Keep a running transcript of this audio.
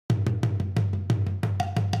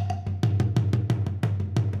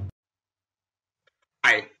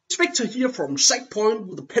Victor here from SecPoint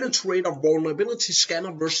with the Penetrator Vulnerability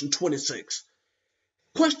Scanner version 26.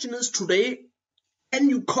 The question is today,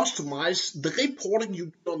 can you customize the reporting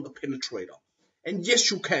you do on the Penetrator? And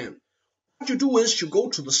yes, you can. What you do is you go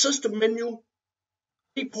to the System menu,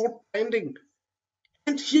 Report Branding,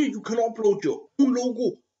 and here you can upload your own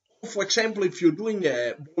logo. For example, if you're doing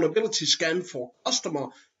a vulnerability scan for customer,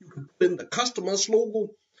 you can put in the customer's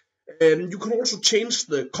logo. You can also change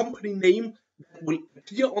the company name that will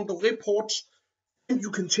appear on the reports, and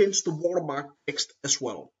you can change the watermark text as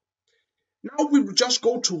well. Now we will just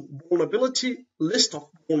go to vulnerability, list of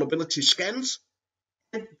vulnerability scans,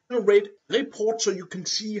 and generate a report so you can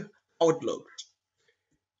see how it looks.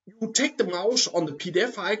 You take the mouse on the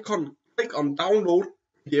PDF icon, click on download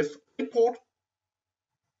PDF report.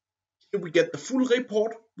 Here we get the full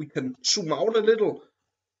report. We can zoom out a little,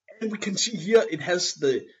 and we can see here it has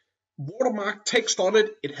the watermark text on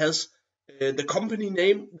it. It has the company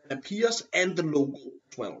name that appears and the logo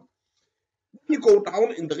as well. When you go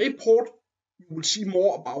down in the report, you will see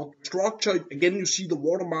more about the structure. Again, you see the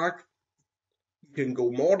watermark. You can go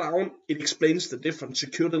more down. It explains the different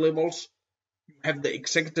security levels. You have the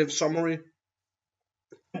executive summary.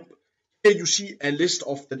 Here you see a list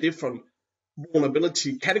of the different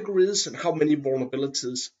vulnerability categories and how many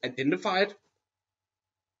vulnerabilities identified.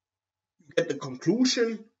 You get the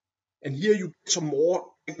conclusion, and here you get some more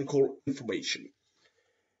technical information.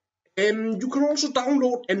 You can also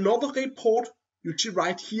download another report. You see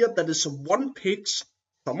right here that is a one-page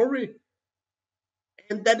summary,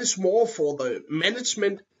 and that is more for the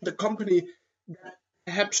management, the company that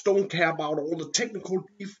perhaps don't care about all the technical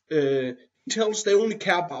details. They only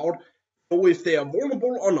care about if they are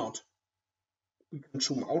vulnerable or not. We can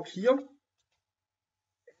zoom out here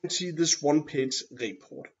and see this one-page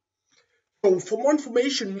report. So for more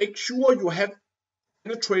information, make sure you have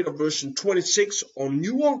Penetrator version 26 or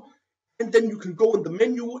newer, and then you can go in the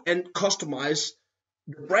menu and customize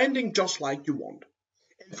the branding just like you want.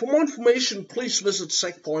 And for more information, please visit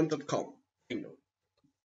secpoint.com.